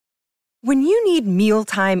When you need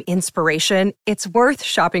mealtime inspiration, it's worth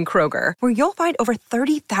shopping Kroger, where you'll find over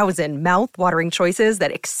 30,000 mouth-watering choices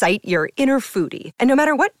that excite your inner foodie. And no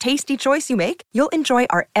matter what tasty choice you make, you'll enjoy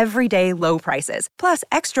our everyday low prices, plus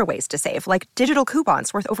extra ways to save, like digital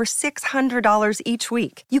coupons worth over $600 each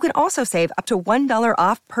week. You can also save up to $1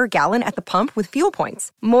 off per gallon at the pump with fuel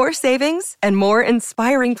points. More savings and more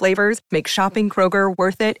inspiring flavors make shopping Kroger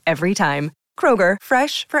worth it every time. Kroger,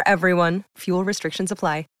 fresh for everyone. Fuel restrictions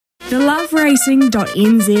apply. The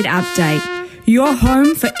loveracing.nz update. Your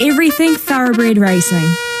home for everything thoroughbred racing.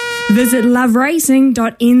 Visit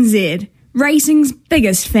loveracing.nz. Racing's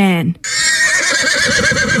biggest fan.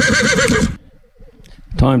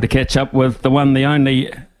 Time to catch up with the one, the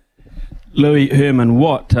only Louis Herman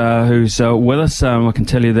Watt, who's with us. I can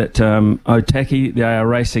tell you that Otaki, they are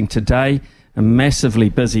racing today. A massively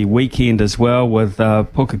busy weekend as well, with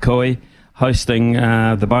Pukekohe hosting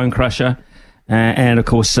the Bone Crusher. And, of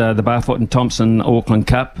course, the Barfoot and Thompson Auckland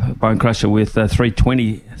Cup, Bone Crusher with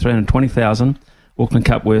 320,000, Auckland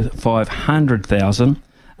Cup with 500,000.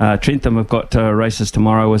 Trentham have got races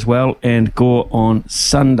tomorrow as well, and Gore on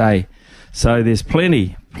Sunday. So there's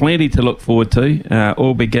plenty to look forward to,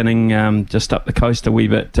 all beginning just up the coast a wee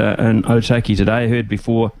bit in Otaki today. I heard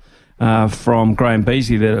before from Graham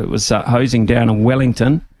Beasley that it was hosing down in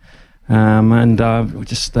Wellington. We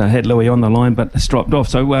just had Louis on the line, but it's dropped off.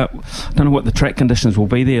 So I don't know what the track conditions will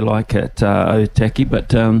be there like at Otaki, but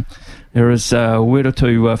there is a word or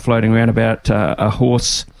two floating around about a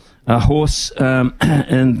horse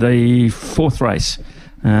in the fourth race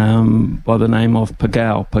by the name of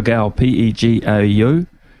Pegau, Pegau,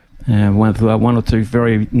 with one or two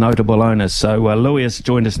very notable owners. So Louis has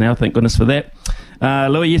joined us now, thank goodness for that.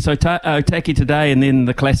 Louis, yes, Otaki today and then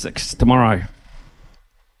the Classics tomorrow.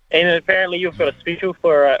 And apparently you've got a special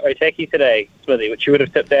for Otaki today, Smithy, which you would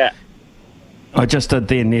have tipped out. I just did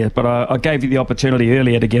then, yeah, but I gave you the opportunity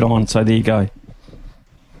earlier to get on, so there you go.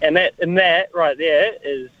 And that right there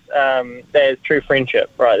is that is true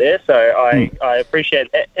friendship right there. So I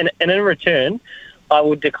appreciate that. And in return, I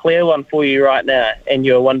will declare one for you right now, and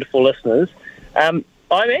your wonderful listeners. I'm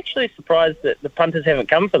actually surprised that the punters haven't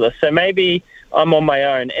come for this, so maybe I'm on my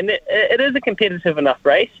own. And it is a competitive enough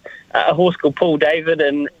race. A horse called Paul David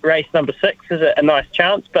in race number 6 is a nice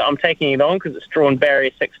chance, but I'm taking it on because it's drawn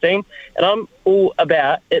barrier 16, and I'm all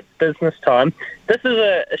about it's business time. This is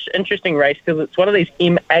an interesting race because it's one of these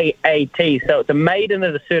MAAT, so it's a maiden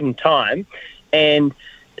at a certain time, and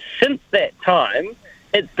since that time,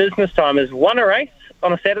 it's business time. Has won a race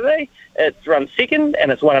on a Saturday, it's run second,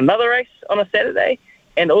 and it's won another race on a Saturday,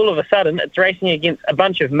 and all of a sudden it's racing against a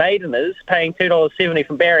bunch of maideners paying $2.70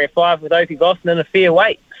 from barrier 5 with Opie Boston in a fair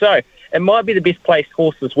weight. So it might be the best placed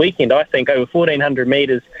horse this weekend, I think, over 1,400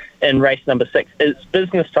 metres in race number 6. It's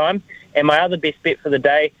business time, and my other best bet for the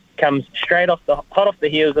day comes straight hot off the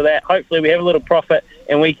heels of that. Hopefully we have a little profit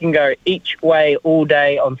and we can go each way all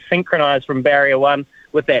day on Synchronise from barrier 1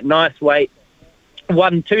 with that nice weight.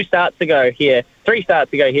 3 starts ago here at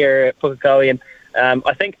Pukekohe, and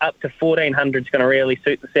I think up to 1,400 is going to really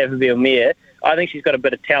suit the Savabeel mare. I think she's got a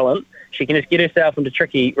bit of talent. She can just get herself into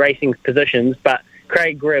tricky racing positions, but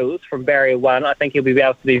Craig Grills from barrier 1, I think he'll be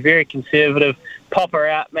able to be very conservative, pop her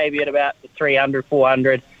out maybe at about the 300,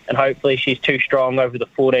 400, and hopefully she's too strong over the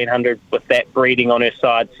 1,400 with that breeding on her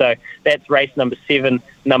side. So that's race number 7,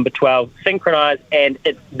 number 12, Synchronise, and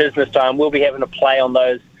it's business time. We'll be having a play on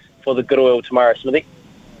those for the Good Oil tomorrow, Smithy.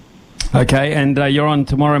 Okay, and you're on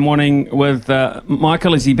tomorrow morning with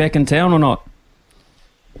Michael. Is he back in town or not?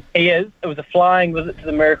 He is. It was a flying visit to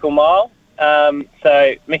the Miracle Mile.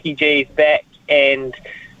 So Mickey G's back, and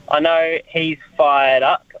I know he's fired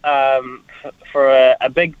up for a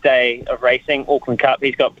big day of racing, Auckland Cup.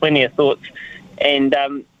 He's got plenty of thoughts, and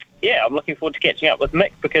I'm looking forward to catching up with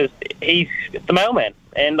Mick because he's the mailman,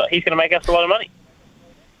 and he's going to make us a lot of money.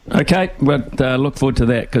 Okay, well, look forward to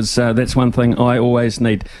that because that's one thing I always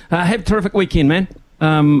need. Have a terrific weekend, man,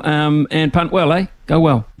 and punt well, eh? Go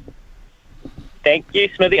well. Thank you,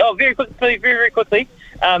 Smithy. Oh, very quickly,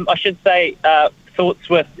 I should say thoughts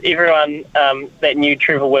with everyone that knew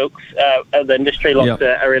Trevor Wilkes, the industry lost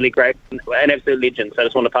a really great, an absolute legend, so I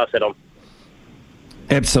just want to pass that on.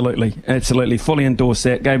 Absolutely. Fully endorse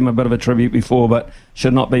that. Gave him a bit of a tribute before, but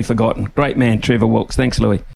should not be forgotten. Great man, Trevor Wilkes. Thanks, Louis.